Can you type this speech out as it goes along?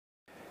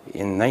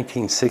In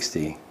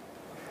 1960,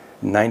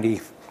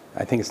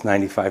 I think it's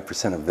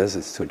 95% of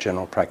visits to a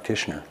general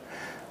practitioner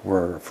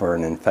were for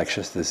an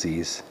infectious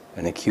disease,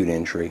 an acute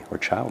injury, or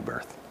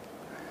childbirth.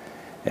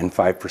 And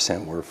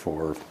 5% were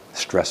for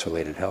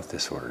stress-related health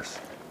disorders.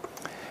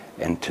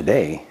 And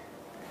today,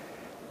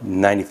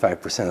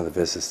 95% of the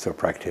visits to a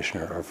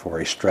practitioner are for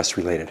a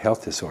stress-related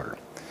health disorder.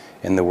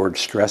 And the word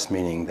stress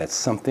meaning that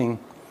something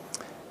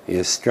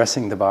is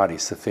stressing the body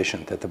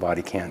sufficient that the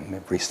body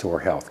can't restore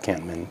health,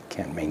 can't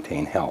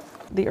maintain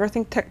health. The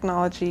earthing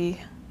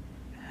technology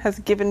has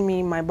given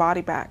me my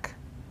body back,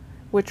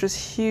 which was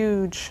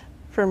huge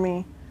for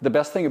me. The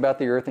best thing about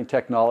the earthing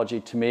technology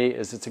to me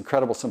is its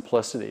incredible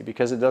simplicity,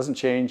 because it doesn't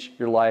change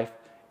your life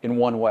in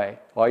one way.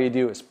 All you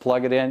do is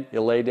plug it in, you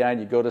lay down,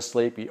 you go to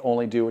sleep, you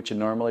only do what you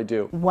normally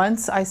do.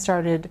 Once I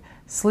started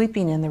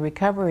sleeping in the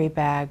recovery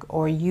bag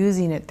or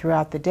using it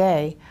throughout the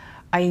day,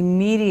 I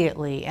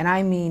immediately, and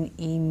I mean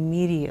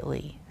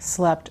immediately,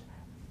 slept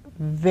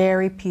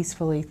very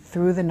peacefully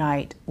through the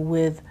night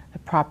with the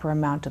proper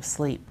amount of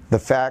sleep. The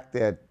fact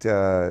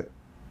that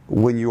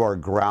when you are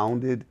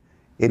grounded,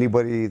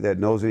 anybody that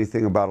knows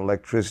anything about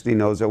electricity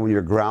knows that when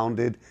you're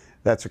grounded,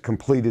 that's a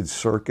completed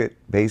circuit,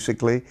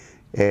 basically.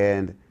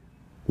 And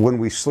when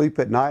we sleep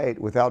at night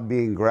without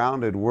being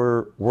grounded,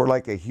 we're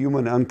like a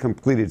human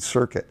uncompleted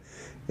circuit.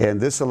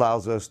 And this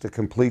allows us to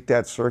complete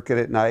that circuit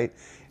at night.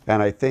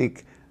 And I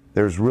think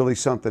there's really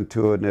something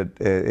to it, and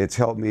it's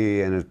helped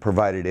me and it's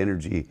provided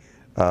energy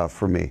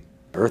for me.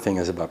 Earthing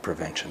is about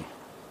prevention.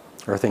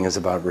 Earthing is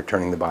about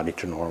returning the body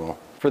to normal.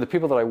 For the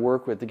people that I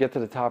work with, to get to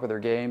the top of their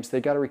games, they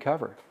got to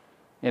recover.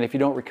 And if you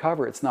don't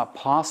recover, it's not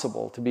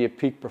possible to be a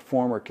peak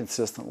performer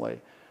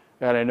consistently.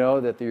 And I know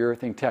that the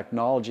earthing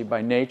technology,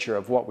 by nature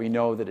of what we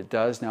know that it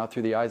does now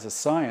through the eyes of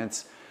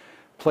science,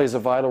 plays a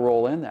vital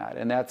role in that.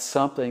 And that's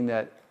something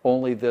that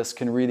only this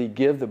can really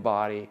give the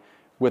body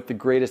with the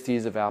greatest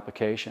ease of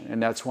application.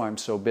 And that's why I'm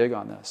so big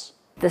on this.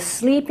 The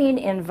sleeping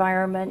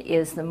environment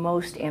is the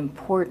most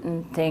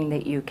important thing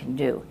that you can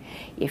do.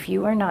 If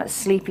you are not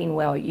sleeping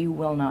well, you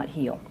will not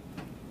heal.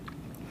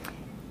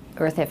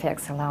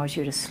 EarthFX allows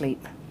you to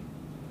sleep.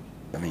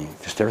 I mean,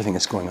 just everything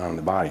that's going on in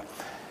the body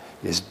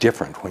is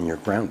different when you're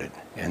grounded,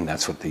 and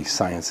that's what the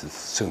science is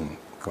soon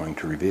going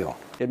to reveal.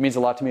 It means a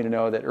lot to me to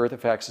know that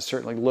EarthFX is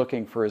certainly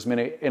looking for as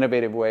many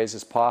innovative ways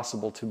as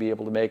possible to be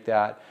able to make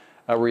that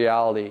a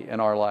reality in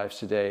our lives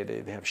today.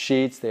 They have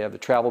sheets, they have the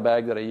travel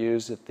bag that I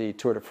used at the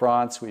Tour de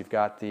France, we've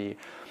got the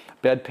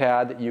bed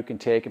pad that you can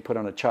take and put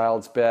on a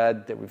child's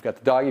bed, that we've got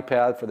the doggy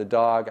pad for the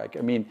dog.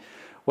 I mean,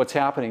 what's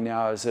happening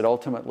now is that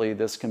ultimately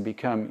this can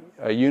become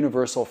a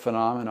universal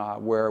phenomena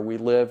where we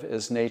live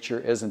as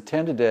nature has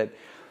intended it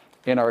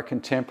in our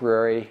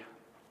contemporary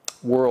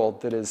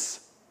world that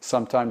is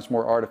sometimes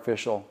more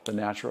artificial than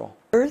natural.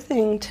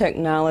 Earthing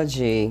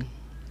technology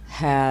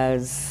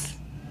has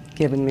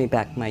given me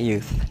back my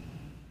youth.